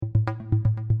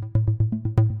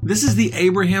This is the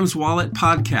Abraham's Wallet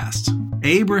podcast.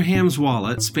 Abraham's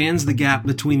Wallet spans the gap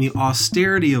between the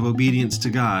austerity of obedience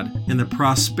to God and the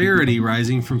prosperity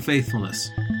rising from faithfulness.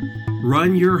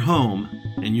 Run your home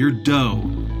and your dough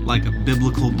like a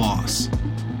biblical boss.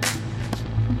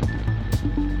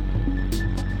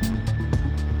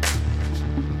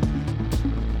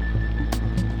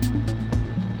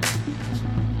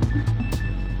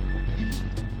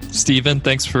 Stephen,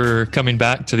 thanks for coming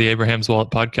back to the Abraham's Wallet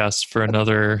podcast for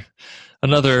another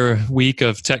week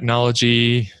of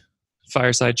technology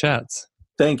fireside chats.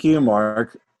 Thank you,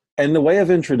 Mark. In the way of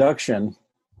introduction,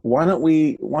 why don't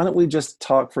we just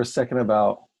talk for a second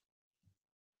about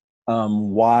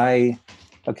why?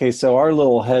 Okay, so our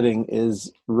little heading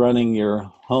is running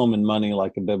your home and money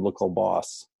like a biblical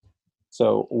boss.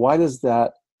 So why does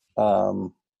that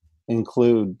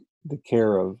include the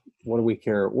care of what do we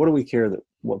care that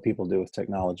what people do with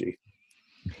technology?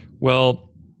 Well,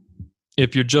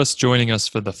 if you're just joining us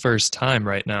for the first time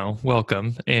right now,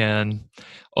 welcome. And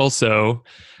also,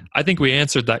 I think we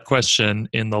answered that question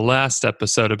in the last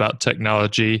episode about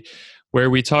technology,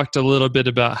 where we talked a little bit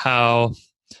about how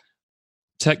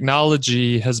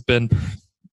technology has been,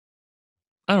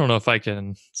 I don't know if I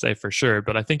can say for sure,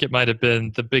 but I think it might have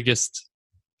been the biggest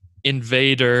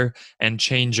invader and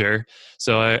changer.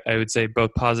 So I would say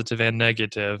both positive and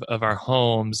negative of our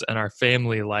homes and our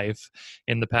family life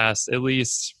in the past at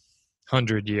least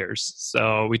 100 years.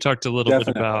 So we talked a little bit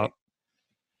about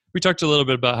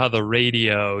how the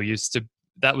radio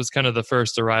that was kind of the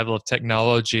first arrival of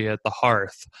technology at the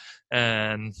hearth.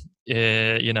 And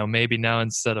maybe now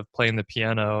instead of playing the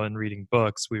piano and reading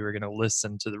books, we were going to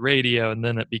listen to the radio, and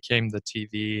then it became the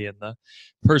TV and the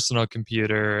personal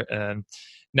computer, and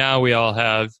now we all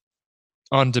have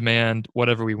on demand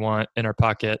whatever we want in our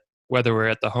pocket, whether we're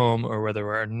at the home or whether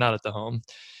we're not at the home.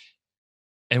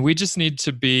 And we just need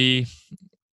to be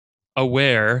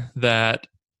aware that,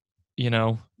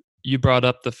 you brought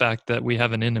up the fact that we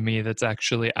have an enemy that's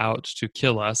actually out to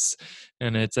kill us.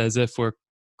 And it's as if we're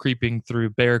creeping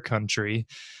through bear country.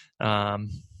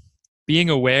 Being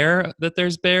aware that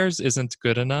there's bears isn't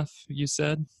good enough, you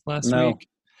said last week.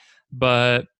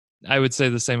 But I would say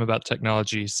the same about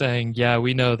technology, saying, yeah,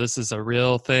 we know this is a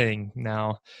real thing.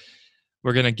 Now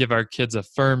we're going to give our kids a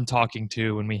firm talking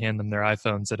to when we hand them their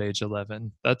iPhones at age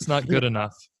 11. That's not good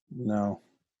enough. No.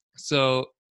 So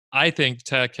I think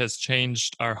tech has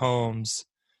changed our homes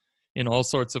in all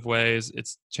sorts of ways.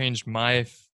 It's changed my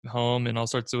home in all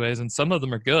sorts of ways, and some of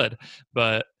them are good.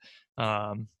 But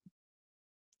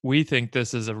we think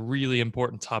this is a really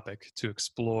important topic to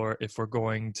explore if we're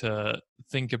going to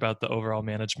think about the overall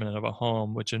management of a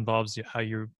home, which involves how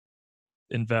you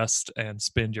invest and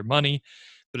spend your money,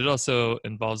 but it also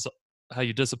involves how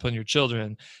you discipline your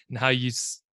children and how you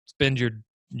spend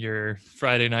your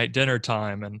Friday night dinner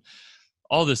time and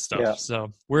all this stuff. Yeah.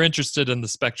 So we're interested in the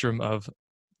spectrum of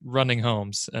running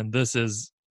homes, and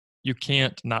you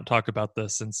can't not talk about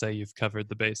this and say you've covered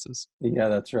the bases. Yeah,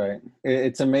 that's right.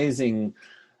 It's amazing.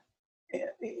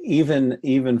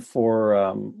 Even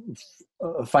for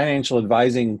financial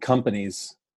advising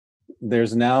companies,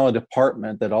 there's now a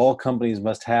department that all companies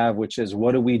must have, which is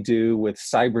what do we do with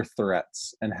cyber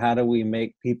threats and how do we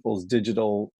make people's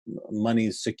digital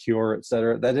monies secure, et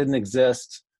cetera. That didn't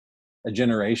exist a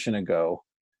generation ago,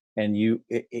 and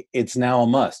it's now a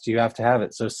must. You have to have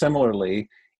it. So similarly,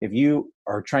 if you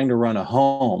are trying to run a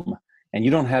home and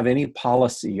you don't have any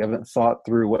policy, you haven't thought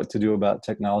through what to do about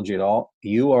technology at all,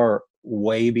 you are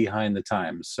way behind the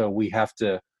times. So we have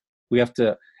to,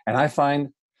 and I find,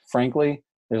 frankly,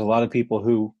 there's a lot of people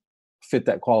who fit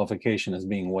that qualification as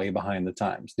being way behind the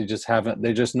times. They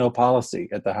just no policy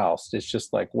at the house. It's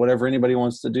just like whatever anybody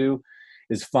wants to do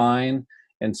is fine.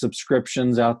 And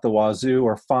subscriptions out the wazoo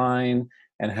are fine.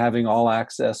 And having all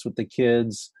access with the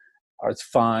kids is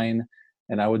fine.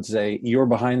 And I would say you're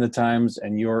behind the times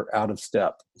and you're out of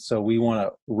step. So we want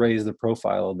to raise the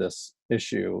profile of this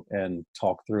issue and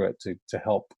talk through it to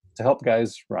help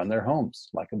guys run their homes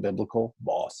like a biblical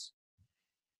boss.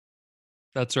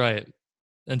 That's right.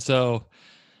 And so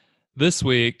this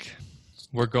week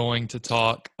we're going to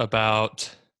talk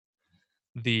about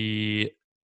the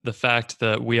fact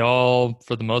that we all,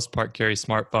 for the most part, carry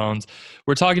smartphones.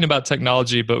 We're talking about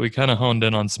technology, but we kind of honed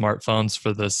in on smartphones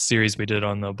for this series we did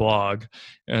on the blog.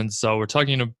 And so we're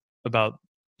talking about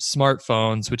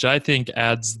smartphones, which I think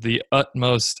adds the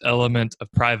utmost element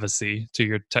of privacy to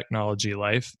your technology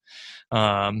life,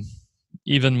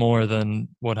 even more than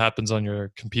what happens on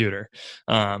your computer.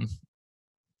 And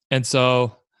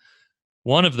so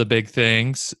one of the big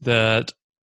things that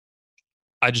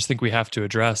I just think we have to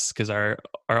address, because our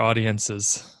audience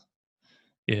is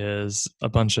is a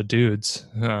bunch of dudes,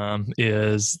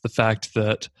 is the fact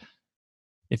that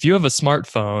if you have a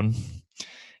smartphone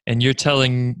and you're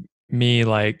telling me,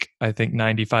 like, I think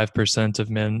 95% of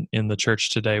men in the church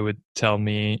today would tell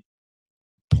me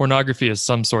pornography is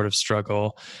some sort of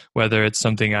struggle, whether it's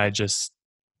something I just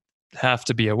have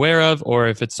to be aware of or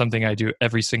if it's something I do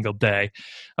every single day.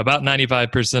 About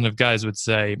 95% of guys would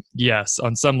say, yes,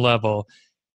 on some level,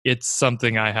 it's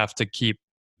something I have to keep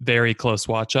very close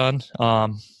watch on.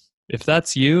 If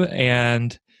that's you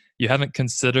and you haven't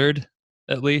considered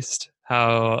at least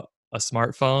how a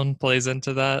smartphone plays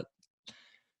into that,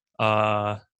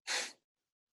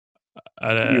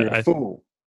 You're a fool.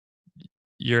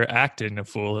 You're acting a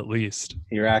fool, at least.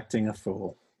 You're acting a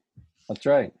fool. That's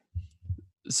right.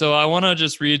 So I want to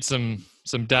just read some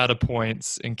data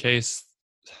points in case,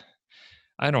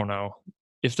 I don't know,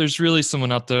 if there's really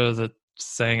someone out there that's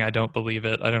saying I don't believe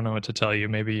it. I don't know what to tell you.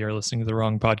 Maybe you're listening to the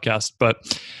wrong podcast. But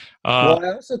well,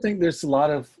 I also think there's a lot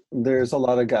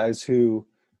of guys who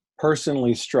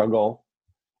personally struggle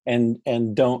and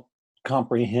don't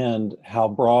comprehend how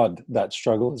broad that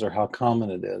struggle is or how common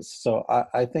it is. So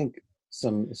I think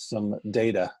some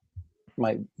data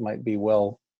might be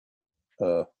well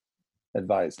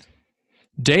advised.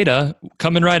 Data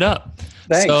coming right up.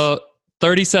 Thanks. So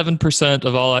 37%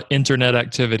 of all internet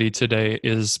activity today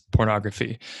is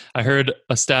pornography. I heard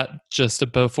a stat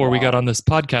just before we got on this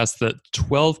podcast that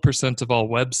 12% of all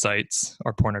websites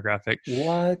are pornographic.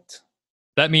 What?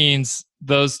 That means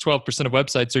those 12% of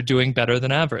websites are doing better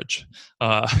than average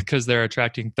because they're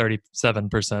attracting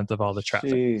 37% of all the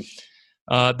traffic.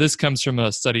 This comes from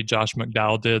a study Josh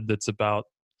McDowell did that's about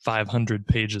 500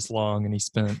 pages long, and he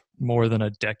spent more than a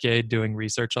decade doing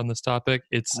research on this topic.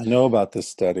 I know about this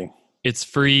study. It's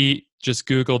free. Just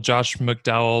Google Josh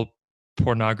McDowell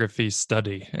pornography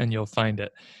study, and you'll find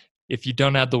it. If you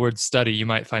don't add the word study, you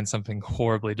might find something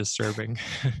horribly disturbing.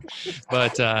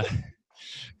 But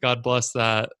God bless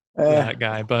that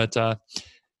guy. But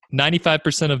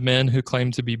 95% of men who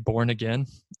claim to be born again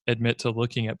admit to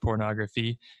looking at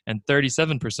pornography, and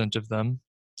 37% of them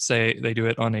say they do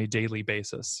it on a daily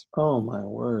basis. Oh, my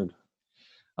word.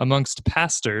 Amongst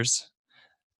pastors,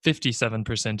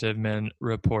 57% of men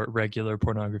report regular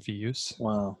pornography use.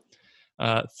 Wow.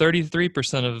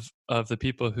 33% of the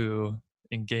people who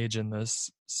engage in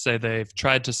this say they've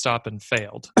tried to stop and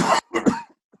failed.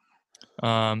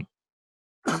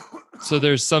 So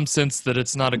there's some sense that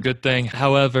it's not a good thing.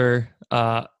 However,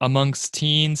 amongst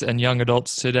teens and young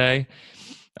adults today,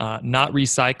 not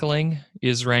recycling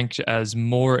is ranked as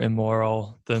more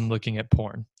immoral than looking at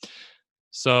porn.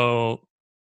 So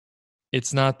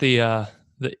it's not the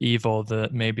evil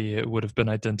that maybe it would have been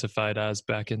identified as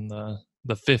back in the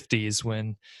 50s,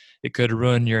 when it could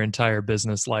ruin your entire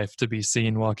business life to be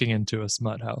seen walking into a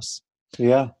smut house.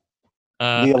 Yeah.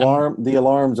 The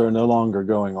alarms are no longer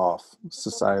going off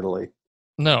societally.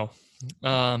 No.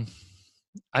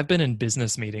 I've been in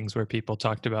business meetings where people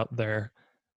talked about their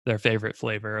favorite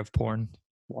flavor of porn.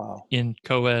 Wow. In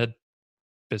co-ed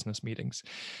business meetings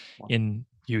in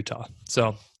Utah.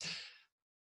 So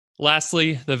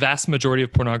lastly, the vast majority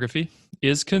of pornography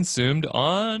is consumed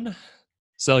on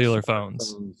cellular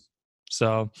phones.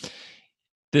 So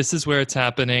this is where it's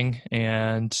happening.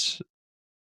 And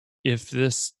if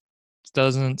this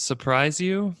doesn't surprise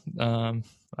you,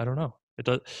 I don't know. It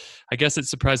does. I guess it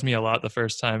surprised me a lot the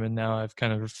first time, and now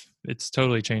it's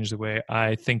totally changed the way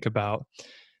I think about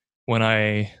when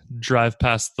I drive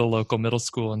past the local middle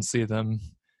school and see them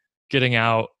getting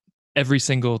out. Every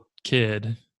single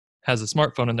kid has a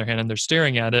smartphone in their hand and they're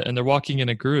staring at it, and they're walking in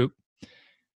a group.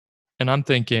 And I'm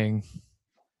thinking,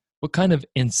 what kind of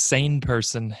insane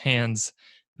person hands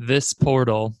this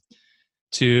portal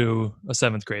to a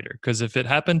seventh grader? Because if it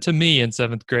happened to me in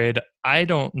seventh grade, I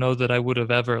don't know that I would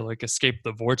have ever escaped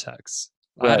the vortex.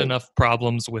 Right. I had enough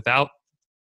problems without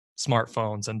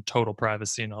smartphones and total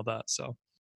privacy and all that. So,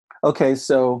 okay,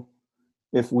 so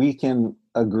if we can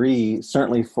agree,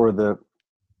 certainly for the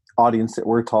audience that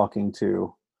we're talking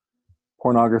to,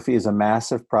 pornography is a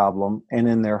massive problem, and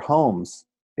in their homes,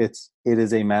 it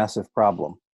is a massive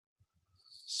problem.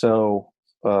 So,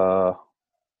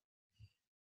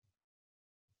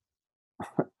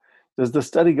 does the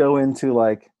study go into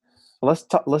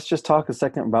let's just talk a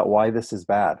second about why this is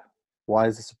bad? Why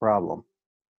is this a problem?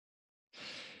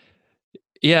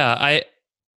 Yeah,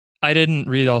 I didn't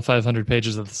read all 500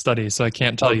 pages of the study, so I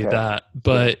can't tell you that.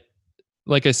 But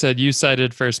like I said, you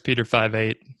cited 1 Peter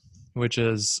 5:8, which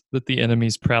is that the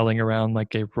enemy's prowling around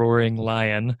like a roaring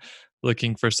lion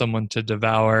looking for someone to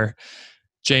devour.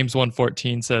 James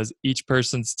 1:14 says, each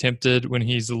person's tempted when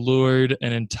he's lured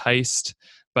and enticed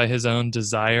by his own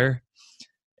desire.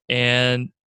 And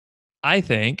I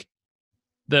think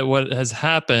that what has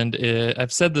happened is,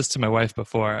 I've said this to my wife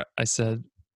before. I said,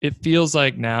 it feels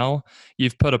like now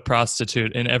you've put a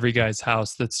prostitute in every guy's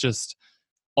house that's just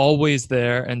always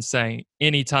there and saying,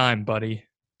 anytime, buddy,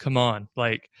 come on.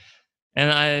 Like,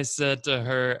 and I said to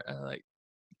her, like,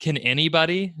 can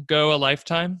anybody go a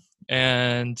lifetime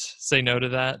and say no to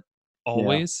that Yeah.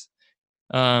 always?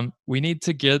 We need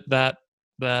to get that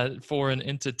foreign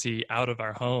entity out of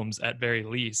our homes at very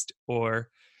least, or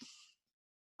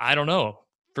I don't know.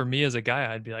 For me as a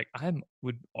guy, I'd be like,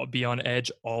 would be on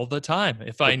edge all the time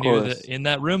if I Of knew that course. in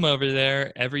that room over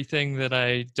there, everything that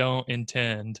I don't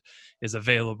intend is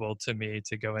available to me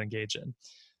to go engage in.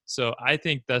 So I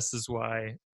think this is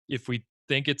why, if we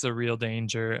think it's a real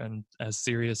danger and as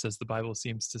serious as the Bible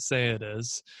seems to say it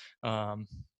is,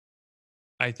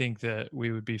 I think that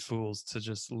we would be fools to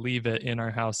just leave it in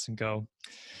our house and go,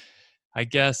 I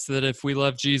guess that if we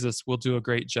love Jesus, we'll do a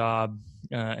great job.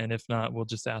 And if not, we'll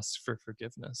just ask for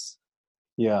forgiveness.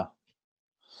 Yeah.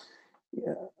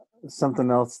 Yeah.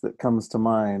 Something else that comes to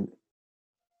mind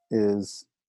is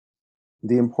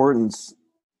the importance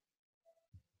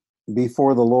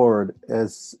before the Lord,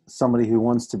 as somebody who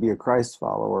wants to be a Christ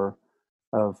follower,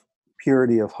 of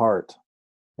purity of heart.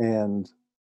 And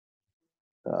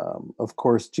of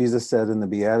course, Jesus said in the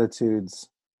Beatitudes,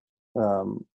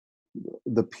 um,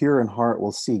 the pure in heart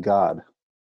will see God.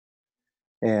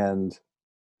 And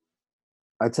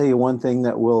I tell you, one thing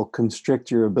that will constrict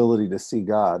your ability to see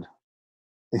God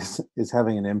is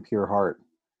having an impure heart.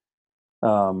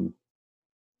 Um,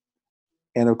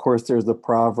 and of course, there's the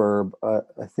proverb.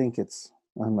 I think it's.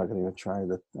 I'm not going to even try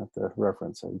the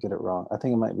reference. I get it wrong. I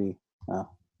think it might be. I'm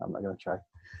not going to try.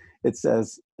 It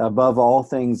says, "Above all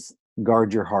things,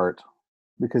 guard your heart,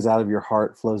 because out of your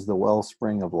heart flows the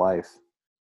wellspring of life."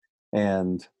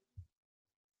 And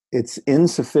it's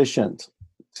insufficient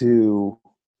to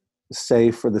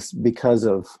say for this because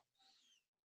of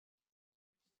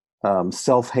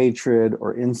self-hatred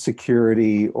or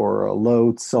insecurity or a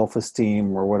low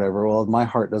self-esteem or whatever. Well, my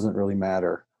heart doesn't really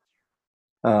matter.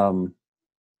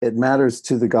 It matters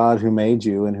to the God who made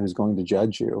you and who's going to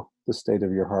judge you, the state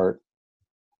of your heart.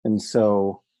 And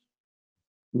so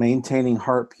maintaining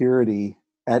heart purity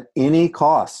at any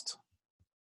cost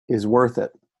is worth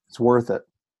it. It's worth it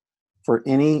for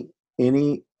any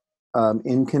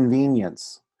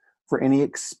inconvenience, for any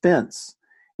expense.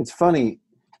 It's funny,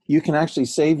 you can actually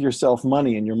save yourself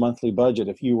money in your monthly budget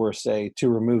if you were, say, to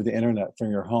remove the internet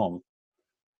from your home.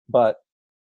 But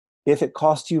if it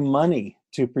cost you money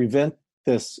to prevent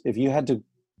this, if you had to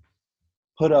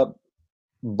put up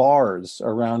bars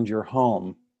around your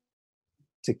home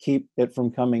to keep it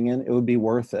from coming in, it would be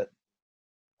worth it.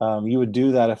 You would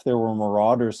do that if there were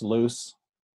marauders loose.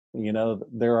 You know,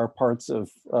 there are parts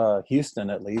of Houston,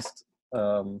 at least,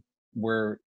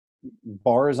 where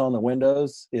bars on the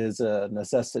windows is a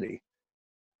necessity.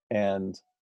 And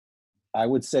I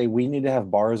would say we need to have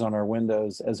bars on our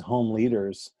windows as home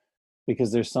leaders,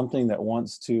 because there's something that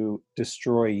wants to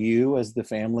destroy you as the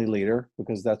family leader,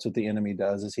 because that's what the enemy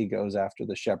does, is he goes after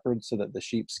the shepherd so that the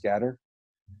sheep scatter.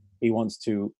 He wants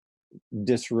to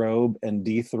disrobe and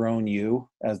dethrone you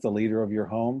as the leader of your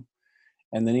home.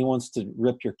 And then he wants to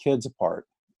rip your kids apart.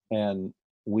 And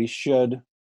we should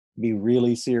be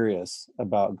really serious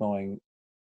about going.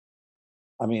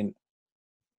 I mean,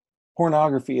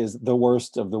 pornography is the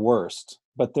worst of the worst,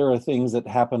 but there are things that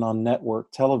happen on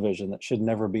network television that should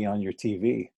never be on your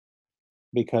TV,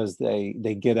 because they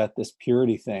get at this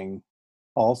purity thing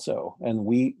also. And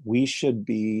we should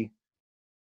be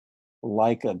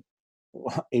like a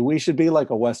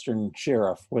Western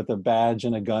sheriff with a badge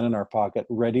and a gun in our pocket,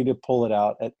 ready to pull it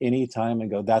out at any time and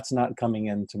go, that's not coming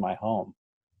into my home.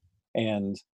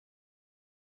 And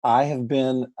I have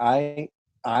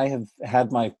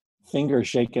had my finger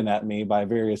shaken at me by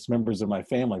various members of my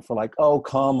family for like, oh,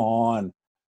 come on,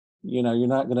 you know, you're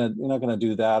not gonna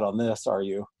do that on this, are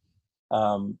you?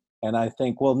 And I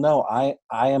think, well, no, I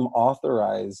am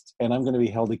authorized and I'm going to be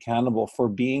held accountable for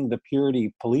being the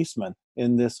purity policeman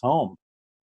in this home.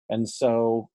 And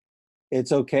so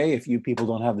it's okay if you people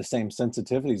don't have the same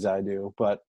sensitivities I do,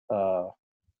 but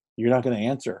you're not going to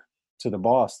answer to the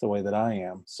boss the way that I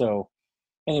am. So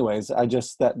anyways,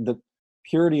 that the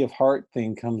purity of heart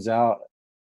thing comes out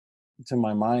to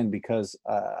my mind, because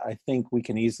I think we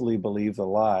can easily believe the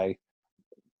lie,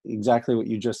 exactly what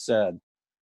you just said.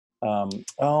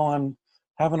 Oh, I'm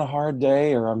having a hard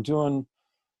day, or I'm doing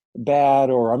bad,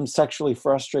 or I'm sexually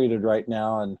frustrated right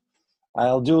now, and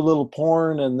I'll do a little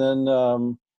porn and then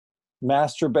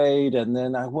masturbate, and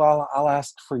then I'll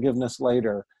ask forgiveness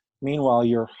later. Meanwhile,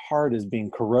 your heart is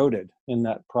being corroded in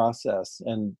that process,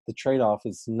 and the trade-off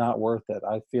is not worth it.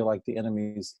 I feel like the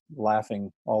enemy's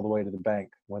laughing all the way to the bank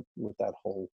with that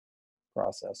whole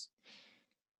process.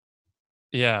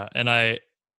 Yeah, and I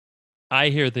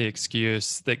hear the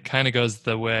excuse that kind of goes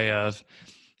the way of,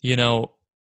 you know,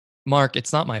 Mark,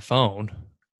 it's not my phone.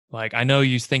 Like, I know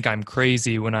you think I'm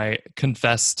crazy when I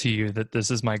confess to you that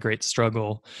this is my great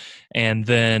struggle. And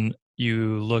then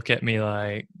you look at me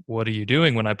like, what are you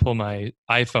doing when I pull my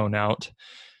iPhone out?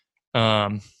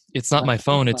 It's not my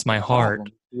phone, it's my heart.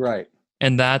 Right.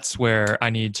 And that's where I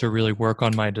need to really work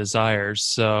on my desires.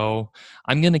 So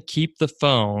I'm going to keep the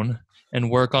phone and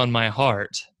work on my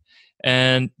heart.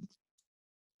 And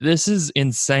this is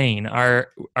insane. Our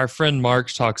friend Mark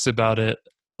talks about it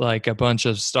like a bunch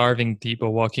of starving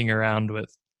people walking around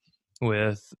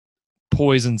with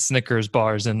poison Snickers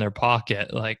bars in their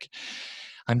pocket. Like,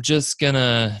 I'm just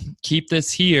gonna keep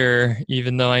this here,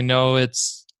 even though I know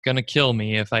it's gonna kill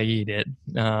me if I eat it,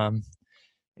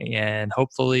 and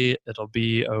hopefully it'll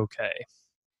be okay.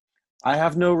 I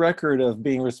have no record of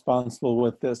being responsible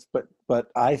with this, but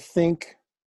I think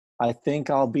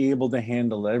I'll be able to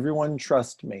handle it. Everyone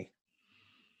trust me.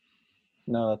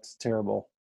 No, that's terrible.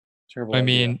 Terrible I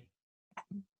idea. mean,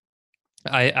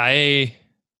 I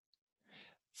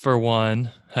for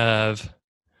one have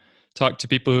talked to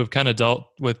people who have kind of dealt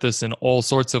with this in all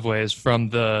sorts of ways, from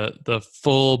the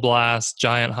full blast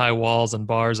giant high walls and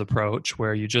bars approach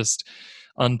where you just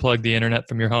unplug the internet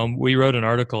from your home. We wrote an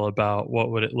article about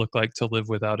what would it look like to live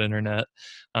without internet,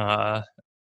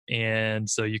 and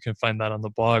so you can find that on the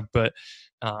blog. But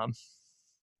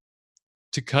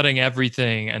to cutting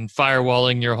everything and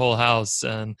firewalling your whole house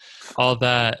and all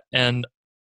that. And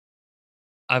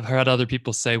I've heard other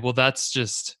people say, well, that's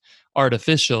just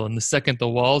artificial. And the second the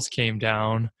walls came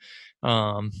down,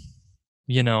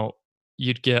 you know,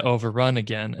 you'd get overrun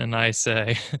again. And I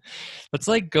say, that's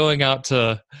like going out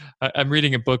to, I'm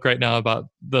reading a book right now about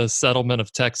the settlement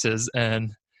of Texas.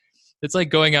 And it's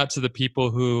like going out to the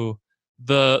people who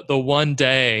the one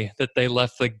day that they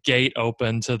left the gate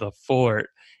open to the fort,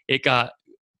 it got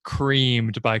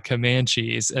creamed by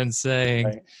Comanches, and saying,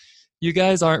 right, you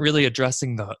guys aren't really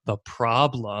addressing the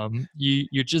problem.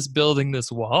 You're just building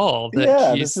this wall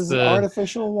that keeps this is an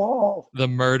artificial wall, the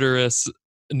murderous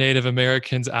Native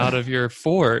Americans out of your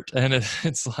fort. And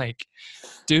it's like,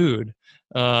 dude.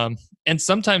 And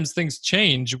sometimes things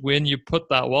change when you put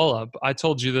that wall up. I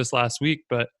told you this last week,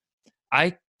 but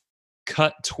I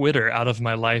cut Twitter out of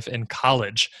my life in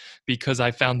college because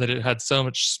I found that it had so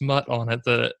much smut on it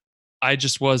that I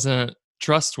just wasn't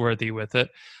trustworthy with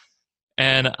it.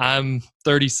 And I'm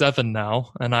 37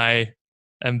 now, and I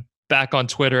am back on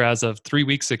Twitter as of 3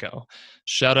 weeks ago.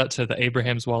 Shout out to the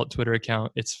Abraham's Wallet Twitter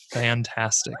account. It's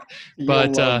fantastic.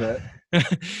 But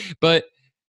but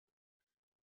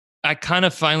I kind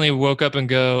of finally woke up and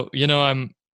go, you know,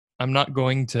 I'm not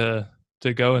going to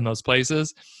go in those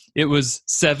places. It was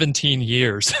 17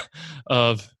 years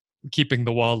of keeping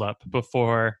the wall up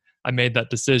before I made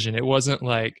that decision. It wasn't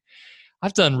like,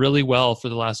 I've done really well for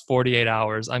the last 48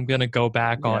 hours. I'm going to go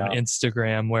back on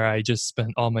Instagram where I just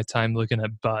spent all my time looking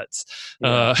at butts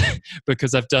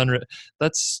because I've done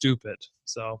that's stupid.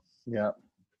 So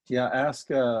ask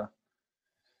an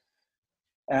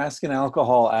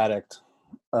alcohol addict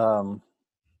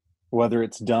whether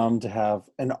it's dumb to have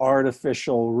an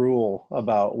artificial rule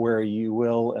about where you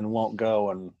will and won't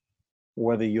go and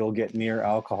whether you'll get near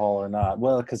alcohol or not.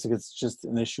 Well, because it's just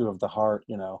an issue of the heart,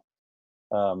 you know.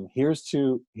 Here's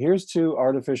two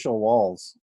artificial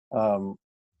walls. I'll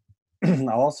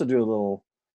also do a little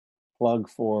plug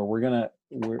for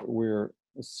we're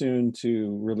soon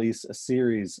to release a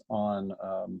series on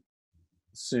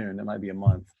soon, it might be a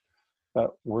month,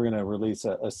 but we're going to release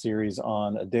a series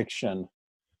on addiction,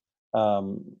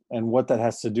 and what that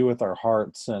has to do with our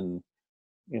hearts. And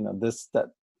you know,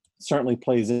 that certainly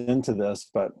plays into this,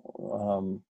 but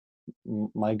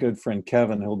my good friend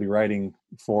Kevin, who'll be writing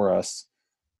for us,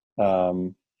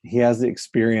 he has the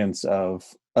experience of,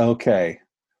 okay,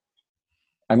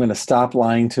 I'm going to stop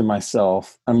lying to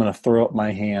myself. I'm going to throw up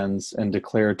my hands and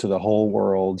declare to the whole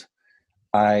world,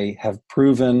 I have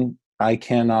proven I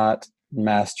cannot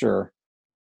master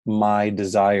my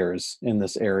desires in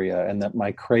this area, and that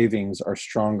my cravings are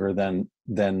stronger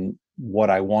than what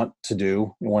I want to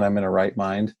do when I'm in a right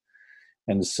mind.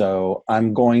 And so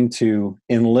I'm going to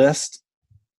enlist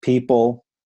people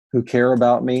who care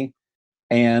about me,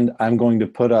 and I'm going to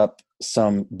put up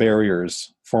some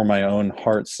barriers for my own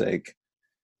heart's sake.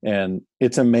 And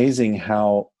it's amazing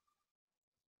how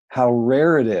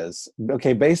rare it is.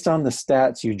 Okay, based on the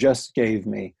stats you just gave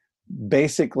me,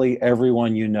 basically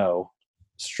everyone you know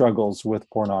struggles with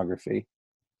pornography,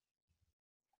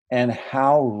 and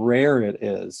how rare it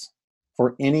is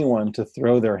for anyone to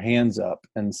throw their hands up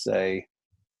and say,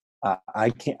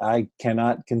 I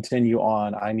cannot continue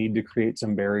on. I need to create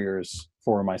some barriers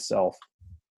for myself,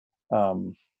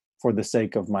 for the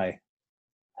sake of my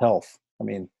health. I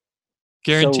mean,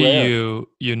 Guarantee so rare.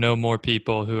 you know more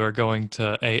people who are going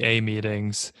to AA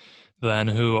meetings than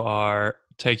who are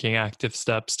taking active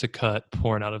steps to cut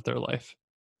porn out of their life.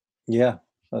 Yeah,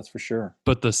 that's for sure.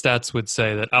 But the stats would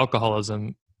say that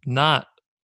alcoholism not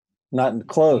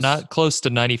Close. not close to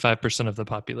 95% of the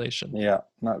population. Yeah,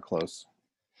 not close.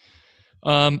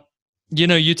 You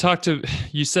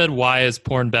said, why is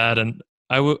porn bad? And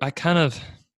I kind of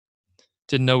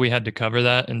didn't know we had to cover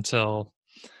that until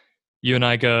you and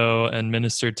I go and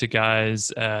minister to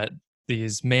guys at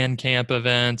these man camp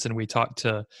events, and we talk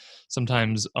to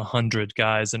sometimes 100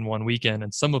 guys in one weekend,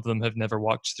 and some of them have never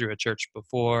walked through a church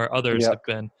before. Others have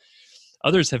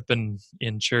been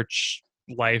in church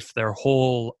life their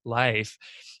whole life,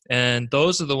 and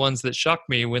those are the ones that shock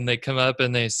me when they come up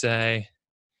and they say,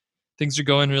 things are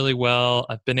going really well.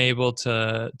 I've been able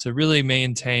to really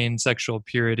maintain sexual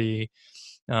purity.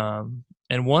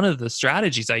 And one of the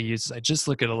strategies I use is I just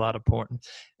look at a lot of porn.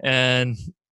 And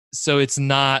so it's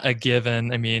not a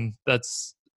given. I mean,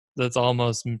 that's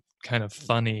almost kind of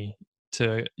funny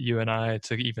to you and I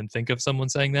to even think of someone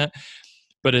saying that.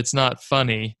 But it's not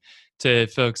funny to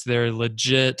folks. They're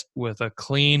legit with a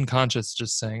clean conscience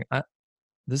just saying,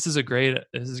 this is a great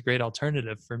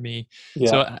alternative for me. Yeah.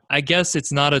 So I guess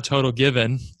it's not a total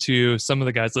given to some of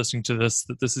the guys listening to this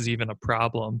that this is even a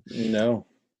problem. No.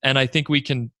 And I think we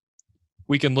can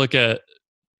look at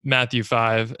Matthew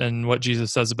 5 and what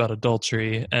Jesus says about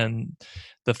adultery and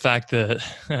the fact that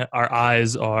our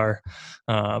eyes are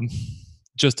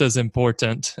just as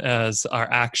important as our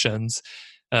actions.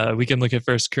 We can look at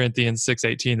 1 Corinthians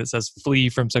 6:18 that says, flee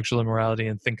from sexual immorality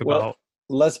and think about.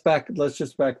 Let's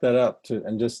just back that up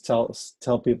and just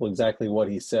tell people exactly what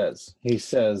he says. He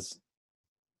says,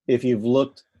 if you've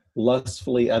looked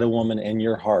lustfully at a woman in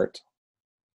your heart,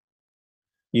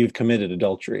 you've committed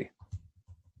adultery.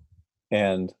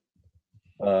 And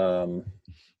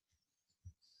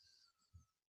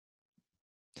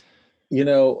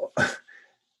even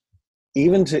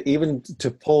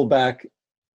to pull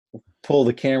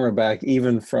the camera back,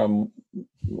 even from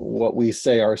what we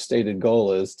say our stated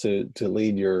goal is to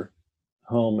lead your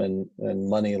home and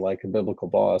money like a biblical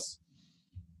boss.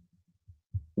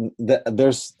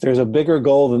 There's a bigger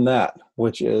goal than that,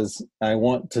 which is I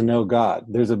want to know God.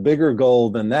 There's a bigger goal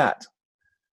than that,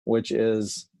 which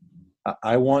is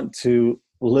I want to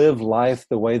live life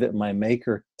the way that my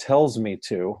Maker tells me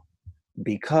to,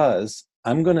 because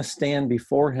I'm going to stand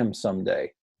before him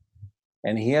someday,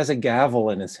 and he has a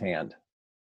gavel in his hand,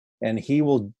 and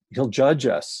he'll judge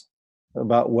us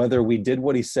about whether we did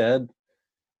what he said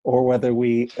or whether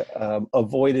we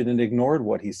avoided and ignored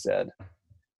what he said.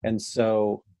 And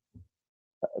so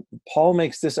Paul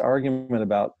makes this argument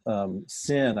about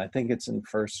sin. I think it's in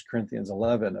 1 Corinthians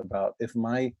 11 about if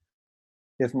my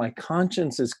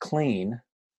conscience is clean,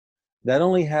 that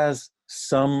only has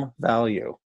some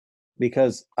value,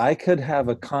 because I could have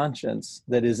a conscience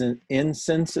that is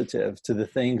insensitive to the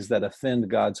things that offend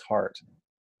God's heart.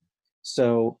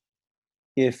 So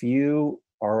if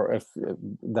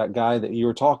that guy that you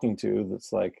were talking to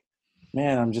that's like,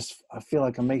 man, I feel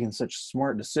like I'm making such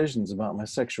smart decisions about my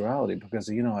sexuality because,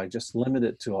 I just limit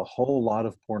it to a whole lot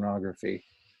of pornography.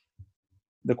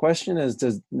 The question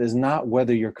is not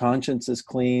whether your conscience is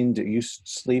clean, do you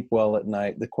sleep well at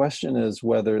night? The question is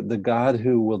whether the God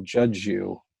who will judge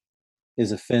you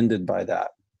is offended by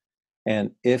that.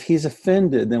 And if he's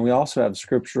offended, then we also have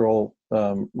scriptural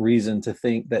reason to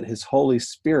think that his Holy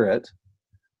Spirit,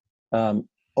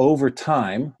 over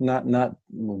time, not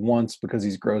once because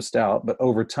he's grossed out, but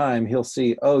over time, he'll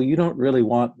see, oh, you don't really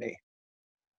want me.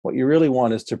 What you really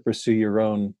want is to pursue your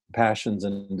own passions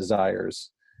and desires.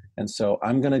 And so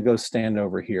I'm going to go stand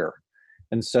over here.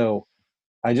 And so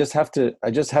I just have to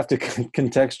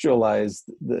contextualize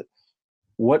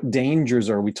what dangers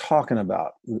are we talking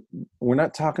about? We're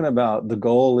not talking about the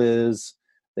goal is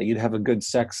that you'd have a good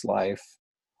sex life,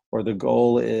 or the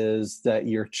goal is that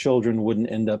your children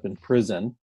wouldn't end up in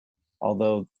prison,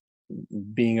 although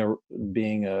being a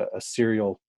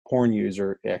serial porn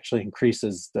user actually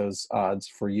increases those odds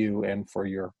for you and for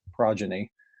your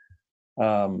progeny.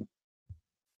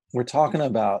 We're talking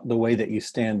about the way that you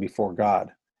stand before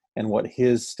God and what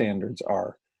his standards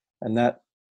are. And that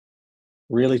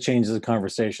really changes the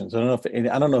conversation. So I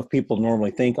don't know if people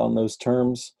normally think on those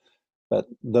terms, but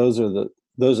those are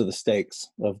the stakes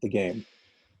of the game.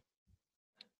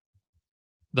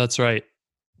 That's right.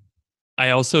 I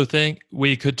also think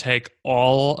we could take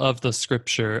all of the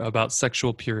scripture about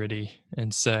sexual purity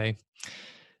and say,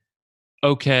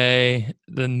 okay,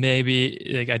 then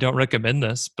maybe like, I don't recommend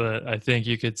this, but I think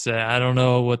you could say, I don't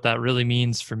know what that really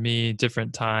means for me,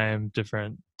 different time,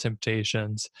 different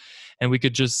temptations. And we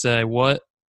could just say,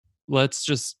 let's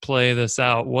just play this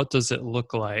out. What does it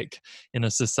look like in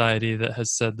a society that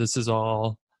has said this is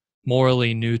all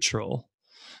morally neutral?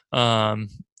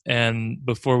 And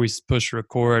before we push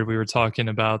record, we were talking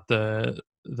about the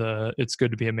It's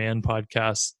Good to Be a Man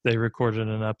podcast. They recorded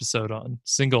an episode on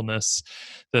singleness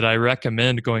that I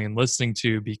recommend going and listening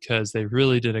to, because they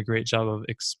really did a great job of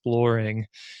exploring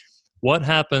what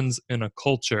happens in a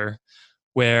culture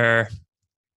where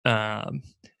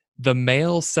the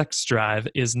male sex drive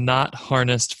is not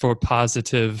harnessed for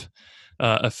positive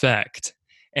effect.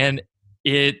 And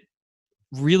it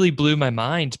really blew my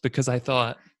mind, because I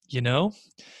thought,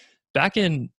 back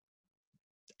in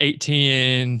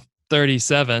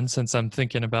 1837, since I'm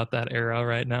thinking about that era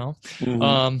right now,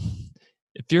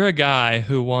 if you're a guy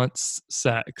who wants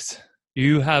sex,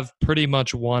 you have pretty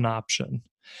much one option,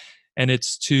 and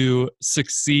it's to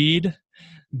succeed,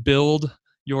 build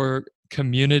your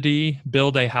community,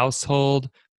 build a household,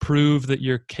 prove that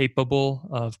you're capable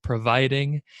of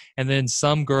providing, and then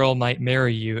some girl might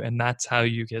marry you, and that's how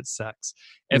you get sex.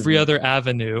 Every other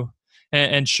avenue,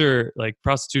 and sure, like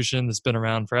prostitution has been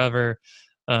around forever.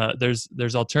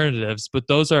 There's alternatives, but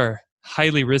those are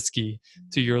highly risky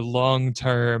to your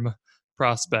long-term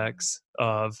prospects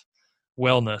of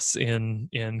wellness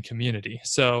in community.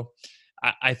 So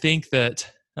I think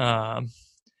that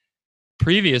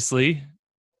previously,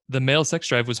 the male sex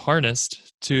drive was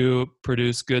harnessed to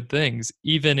produce good things,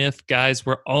 even if guys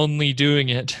were only doing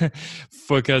it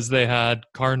because they had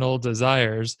carnal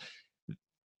desires.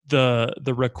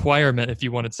 The requirement, if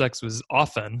you wanted sex, was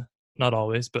often, not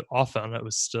always, but often, it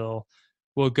was still,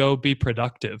 well, go be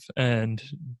productive and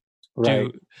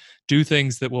do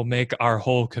things that will make our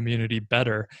whole community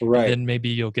better. And then maybe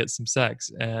you'll get some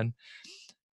sex. And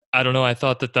I don't know, I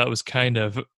thought that was kind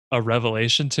of a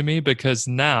revelation to me, because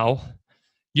now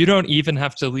you don't even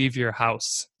have to leave your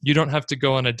house. You don't have to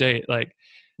go on a date. Like,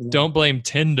 don't blame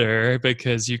Tinder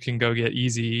because you can go get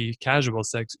easy casual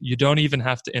sex. You don't even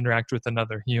have to interact with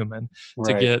another human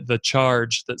to get the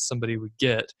charge that somebody would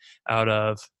get out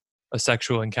of a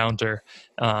sexual encounter.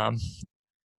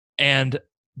 And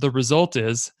the result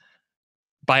is,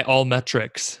 by all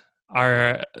metrics,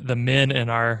 the men in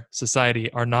our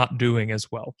society are not doing as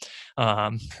well.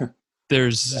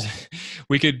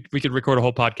 We could record a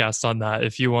whole podcast on that.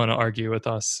 If you want to argue with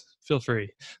us, feel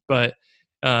free. But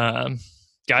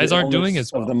guys aren't doing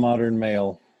as well. Of the modern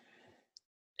male.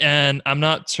 And I'm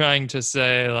not trying to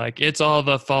say like it's all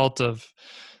the fault of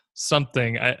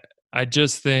something. I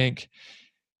just think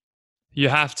you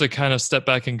have to kind of step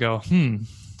back and go,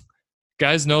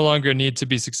 guys no longer need to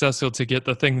be successful to get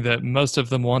the thing that most of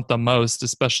them want the most,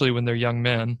 especially when they're young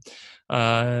men.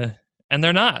 And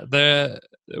they're not.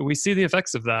 We see the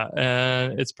effects of that.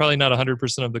 And it's probably not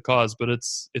 100% of the cause, but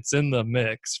it's in the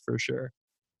mix for sure.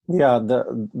 Yeah,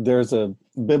 there's a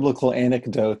biblical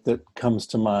anecdote that comes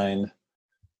to mind,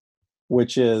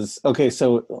 which is, okay,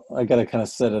 so I got to kind of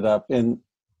set it up. In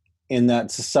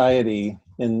that society,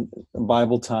 in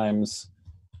Bible times,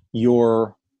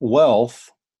 your wealth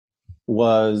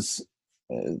was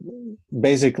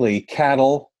basically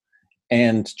cattle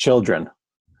and children.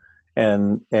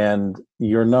 And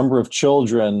your number of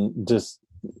children just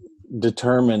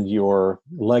determined your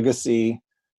legacy,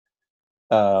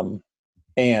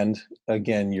 and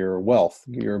again, your wealth,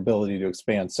 your ability to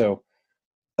expand. So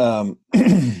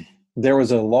there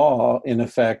was a law in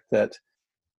effect that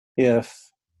if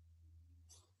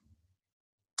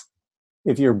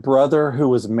your brother who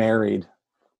was married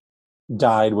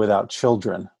died without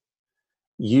children,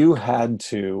 you had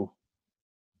to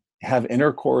have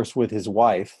intercourse with his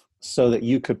wife so that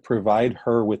you could provide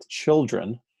her with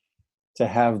children to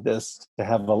have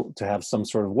some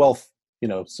sort of wealth,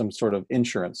 some sort of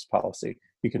insurance policy.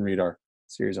 You can read our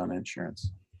series on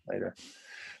insurance later,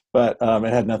 but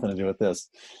it had nothing to do with this.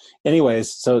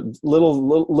 Anyways, so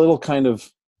little kind of,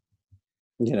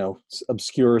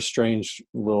 obscure, strange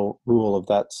little rule of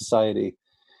that society.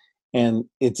 And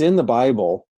it's in the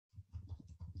Bible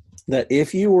that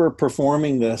if you were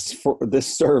performing this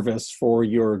service for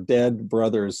your dead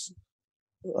brother's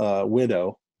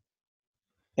widow,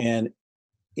 and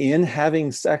in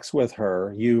having sex with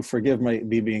her, you, forgive me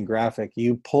being graphic,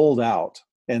 you pulled out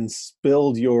and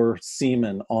spilled your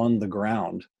semen on the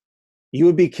ground, you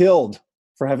would be killed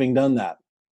for having done that,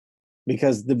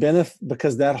 because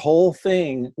that whole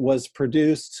thing was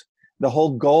produced the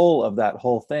whole goal of that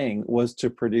whole thing was to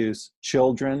produce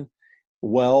children,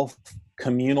 wealth,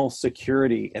 communal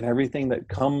security, and everything that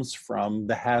comes from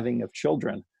the having of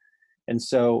children. And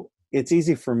so it's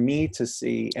easy for me to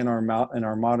see in our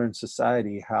modern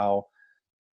society how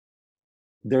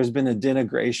there's been a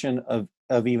denigration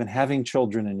of even having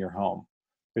children in your home.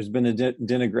 There's been a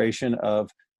denigration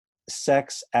of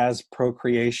sex as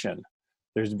procreation.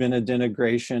 There's been a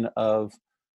denigration of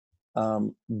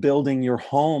building your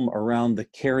home around the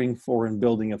caring for and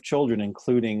building of children,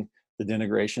 including the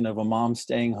denigration of a mom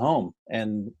staying home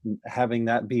and having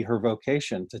that be her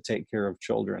vocation to take care of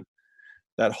children.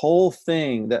 That whole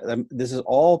thing, this is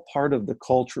all part of the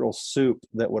cultural soup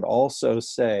that would also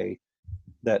say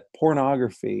that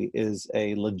pornography is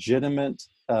a legitimate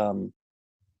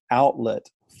outlet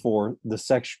for the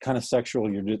kind of sexual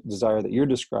desire that you're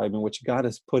describing, which God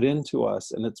has put into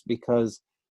us. And it's because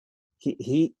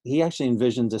he actually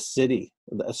envisions a city,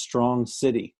 a strong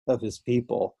city of his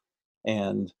people.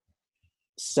 And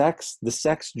the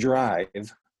sex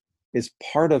drive is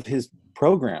part of his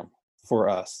program for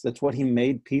us. That's what he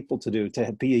made people to do,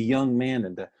 to be a young man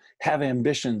and to have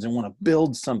ambitions and want to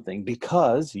build something,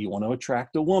 because you want to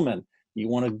attract a woman. You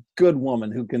want a good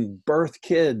woman who can birth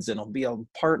kids and will be a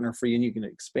partner for you, and you can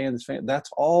expand this family. That's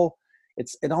all.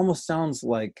 It almost sounds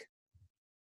like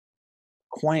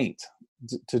quaint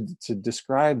to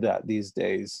describe that these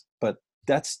days, but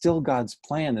that's still God's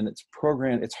plan, and it's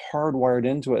programmed. It's hardwired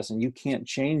into us, and you can't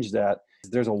change that.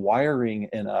 There's a wiring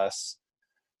in us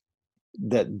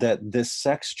that this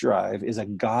sex drive is a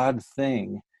God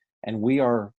thing, and we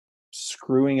are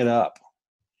screwing it up,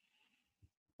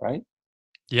 right?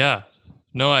 Yeah,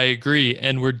 no, I agree.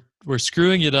 And we're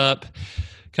screwing it up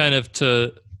kind of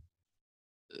to,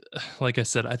 like I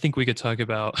said, I think we could talk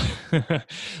about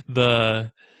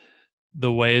the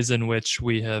ways in which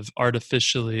we have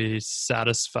artificially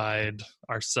satisfied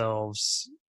ourselves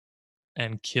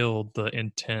and killed the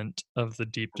intent of the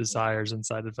deep desires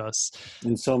inside of us.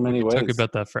 In so many ways. Talk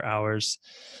about that for hours.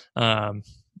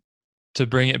 To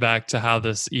bring it back to how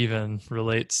this even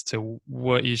relates to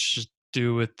what you should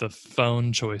do with the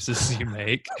phone choices you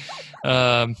make.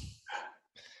 I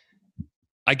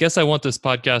guess I want this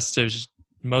podcast to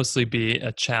mostly be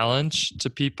a challenge to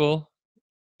people.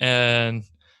 And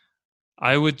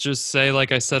I would just say,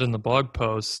 like I said in the blog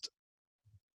post,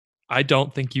 I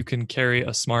don't think you can carry a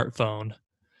smartphone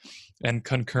and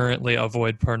concurrently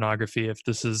avoid pornography if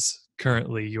this is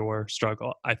currently your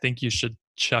struggle. I think you should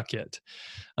chuck it.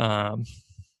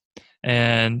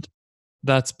 And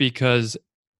that's because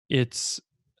it's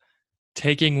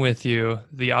taking with you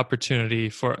the opportunity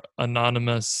for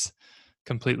anonymous,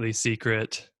 completely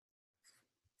secret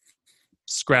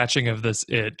scratching of this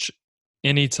itch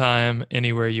anytime,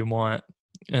 anywhere you want.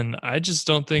 And I just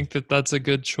don't think that that's a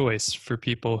good choice for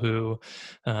people who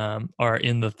are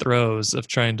in the throes of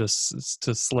trying to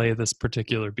slay this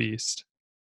particular beast.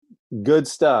 Good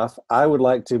stuff. I would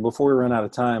like to, before we run out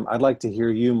of time, I'd like to hear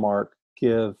you, Mark,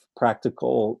 give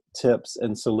practical tips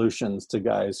and solutions to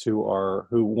guys who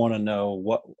want to know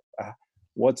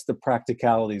what's the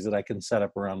practicalities that I can set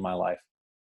up around my life.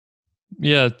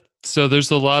 Yeah. So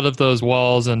there's a lot of those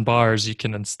walls and bars you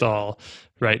can install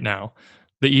right now.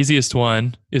 The easiest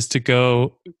one is to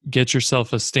go get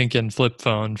yourself a stinking flip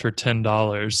phone for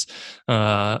 $10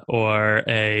 or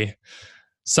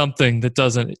something that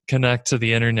doesn't connect to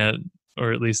the internet,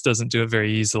 or at least doesn't do it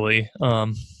very easily.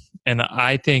 And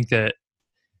I think that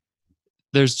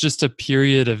there's just a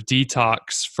period of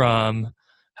detox from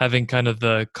having kind of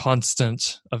the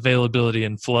constant availability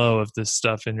and flow of this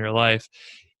stuff in your life.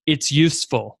 It's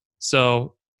useful.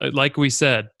 So like we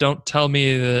said, don't tell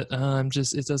me that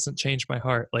it doesn't change my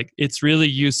heart. Like, it's really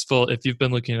useful if you've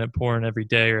been looking at porn every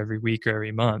day or every week or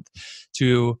every month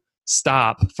to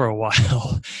stop for a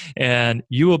while, and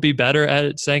you will be better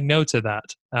at saying no to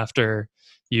that after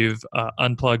you've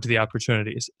unplugged the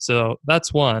opportunities. So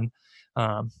that's one.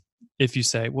 If you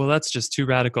say, well, that's just too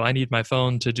radical, I need my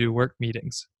phone to do work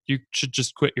meetings, you should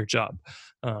just quit your job.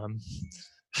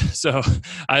 So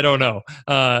I don't know.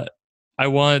 I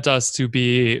want us to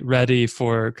be ready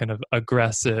for kind of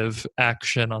aggressive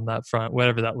action on that front,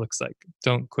 whatever that looks like.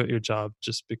 Don't quit your job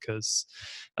just because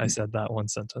I said that one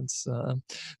sentence.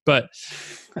 But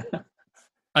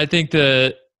I think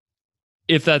that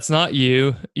if that's not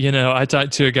you, I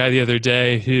talked to a guy the other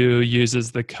day who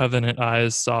uses the Covenant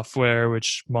Eyes software,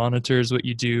 which monitors what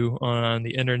you do on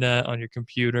the internet, on your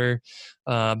computer.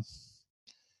 And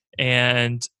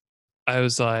I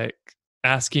was like,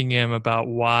 asking him about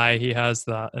why he has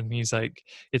that, and he's like,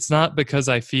 it's not because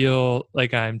I feel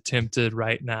like I'm tempted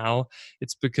right now,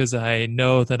 it's because I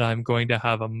know that I'm going to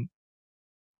have a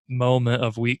moment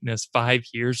of weakness 5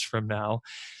 years from now,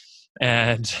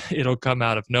 and it'll come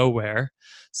out of nowhere.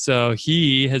 So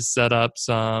he has set up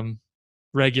some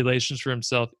regulations for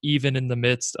himself, even in the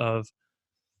midst of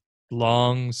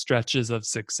long stretches of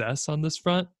success on this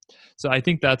front. So I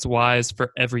think that's wise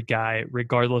for every guy,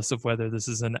 regardless of whether this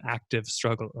is an active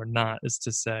struggle or not, is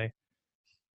to say,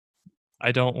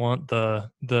 I don't want the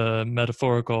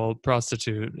metaphorical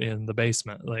prostitute in the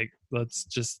basement. Like, let's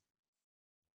just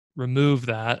remove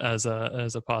that as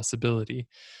a possibility.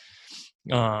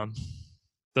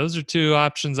 Those are two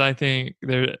options. I think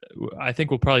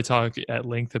we'll probably talk at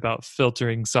length about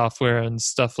filtering software and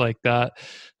stuff like that.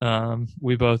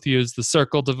 We both use the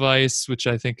Circle device, which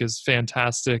I think is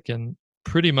fantastic and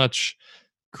pretty much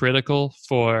critical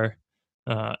for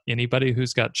anybody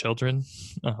who's got children.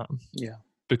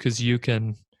 Because you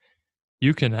can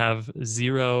have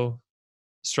zero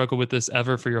struggle with this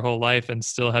ever for your whole life and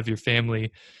still have your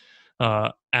family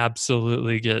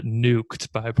absolutely get nuked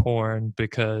by porn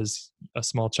because a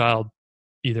small child,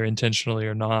 either intentionally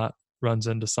or not, runs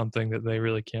into something that they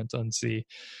really can't unsee.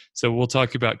 So we'll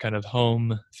talk about kind of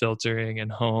home filtering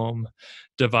and home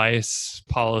device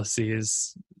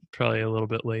policies probably a little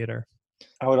bit later.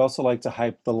 I would also like to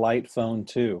hype the Light phone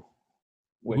too,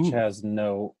 which Ooh. has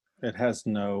no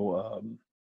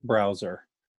browser,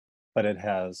 but it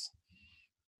has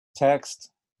text,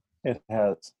 it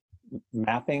has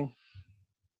mapping.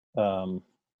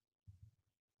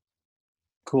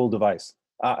 Cool device.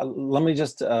 Let me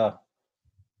just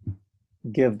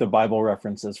give the Bible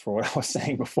references for what I was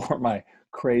saying before, my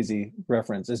crazy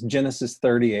reference. It's Genesis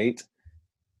 38,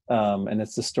 and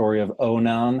it's the story of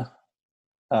Onan.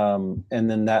 And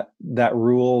then that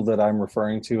rule that I'm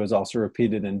referring to is also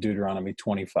repeated in Deuteronomy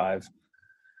 25.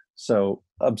 So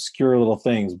obscure little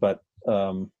things, but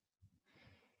to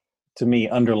me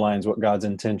underlines what God's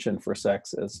intention for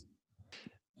sex is.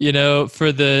 You know,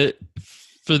 for the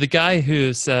guy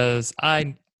who says,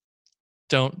 I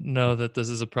don't know that this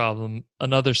is a problem,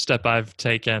 another step I've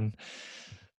taken,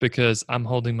 because I'm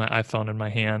holding my iPhone in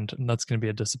my hand, and that's going to be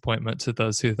a disappointment to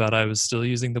those who thought I was still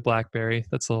using the BlackBerry.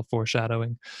 That's a little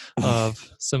foreshadowing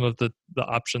of some of the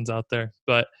options out there.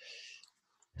 But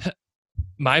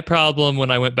my problem when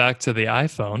I went back to the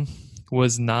iPhone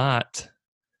was not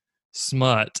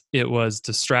smut, it was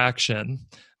distraction.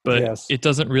 But yes. It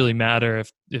doesn't really matter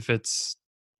if it's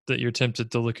that you're tempted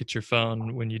to look at your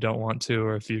phone when you don't want to,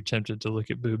 or if you're tempted to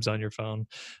look at boobs on your phone.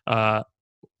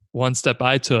 One step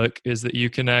I took is that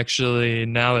you can actually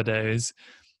nowadays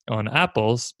on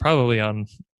Apple's, probably on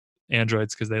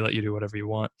Androids because they let you do whatever you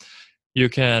want, you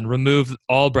can remove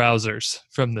all browsers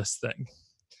from this thing.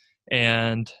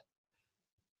 And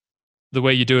the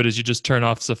way you do it is you just turn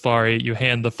off Safari, you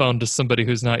hand the phone to somebody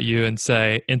who's not you and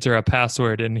say, enter a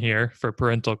password in here for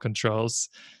parental controls,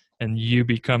 and you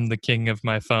become the king of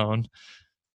my phone.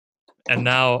 And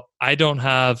now I don't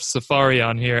have Safari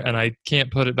on here, and I can't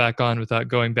put it back on without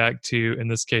going back to, in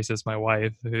this case, it's my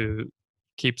wife who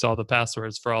keeps all the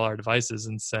passwords for all our devices,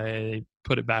 and say,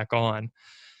 put it back on.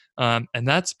 And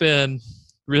that's been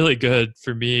really good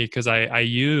for me because I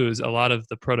use a lot of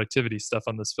the productivity stuff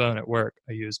on this phone at work.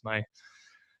 I use my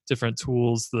different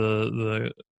tools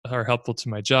the are helpful to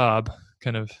my job.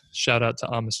 Kind of shout out to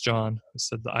Amos John, who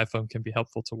said the iPhone can be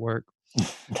helpful to work.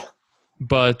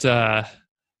 But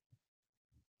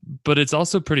it's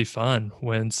also pretty fun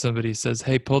when somebody says,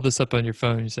 hey, pull this up on your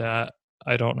phone. You say,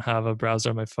 I don't have a browser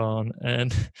on my phone.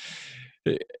 And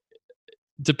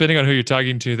depending on who you're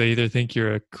talking to, they either think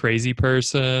you're a crazy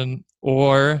person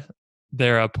or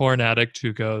they're a porn addict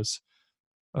who goes,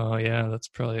 oh yeah, that's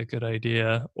probably a good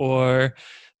idea. Or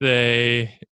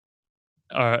they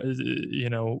are,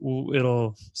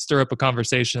 it'll stir up a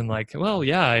conversation like, well,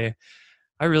 yeah,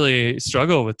 I really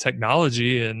struggle with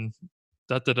technology and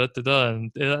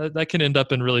and that can end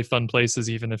up in really fun places,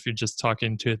 even if you're just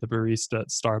talking to the barista at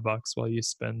Starbucks while you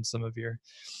spend some of your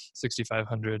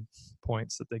 6,500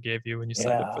 points that they gave you when you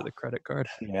signed up for the credit card.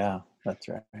 Yeah, that's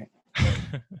right.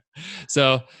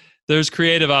 So there's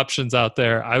creative options out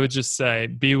there. I would just say,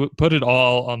 put it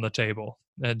all on the table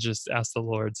and just ask the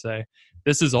Lord, say,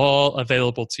 this is all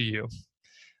available to you.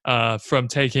 From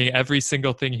taking every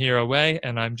single thing here away,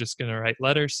 and I'm just going to write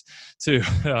letters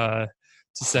to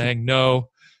saying, no,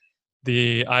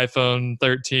 the iPhone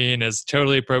 13 is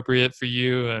totally appropriate for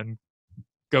you and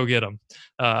go get them.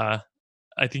 I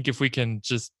think if we can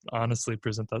just honestly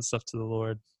present that stuff to the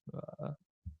Lord,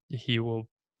 he will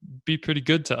be pretty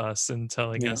good to us in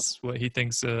telling us what he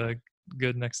thinks a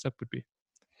good next step would be.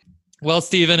 Well,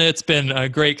 Stephen, it's been a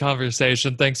great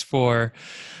conversation. Thanks for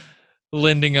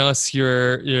lending us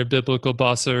your biblical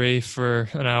bossery for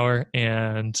an hour,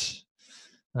 and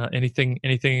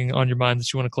Anything on your mind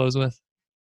that you want to close with?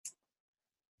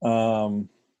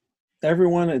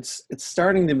 Everyone, it's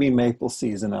starting to be maple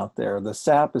season out there. The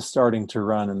sap is starting to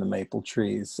run in the maple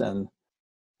trees, and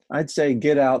I'd say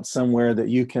get out somewhere that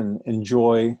you can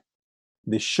enjoy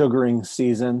the sugaring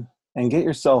season and get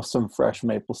yourself some fresh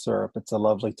maple syrup. It's a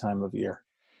lovely time of year.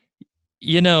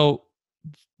 You know,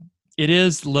 it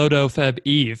is Lodo Feb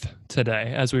Eve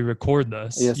today as we record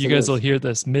this. Yes, you guys will hear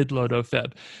this mid Lodo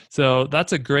Feb. So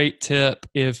that's a great tip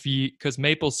because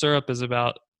maple syrup is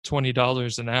about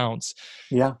 $20 an ounce.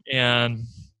 Yeah. And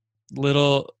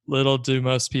little do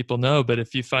most people know, but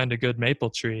if you find a good maple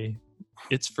tree,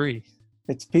 it's free.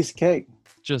 It's a piece of cake.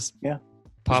 Just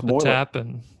pop a tap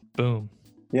and boom.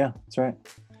 Yeah, that's right.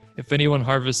 If anyone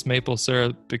harvests maple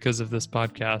syrup because of this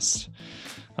podcast,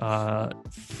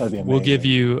 we'll give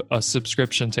you a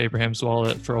subscription to Abraham's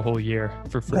Wallet for a whole year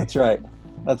for free. That's right.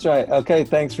 Okay,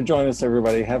 thanks for joining us,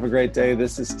 everybody. Have a great day.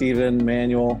 This is Stephen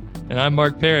Manuel. And I'm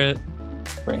Mark Parrott.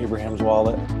 For Abraham's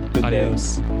Wallet. Good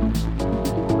Adios. day.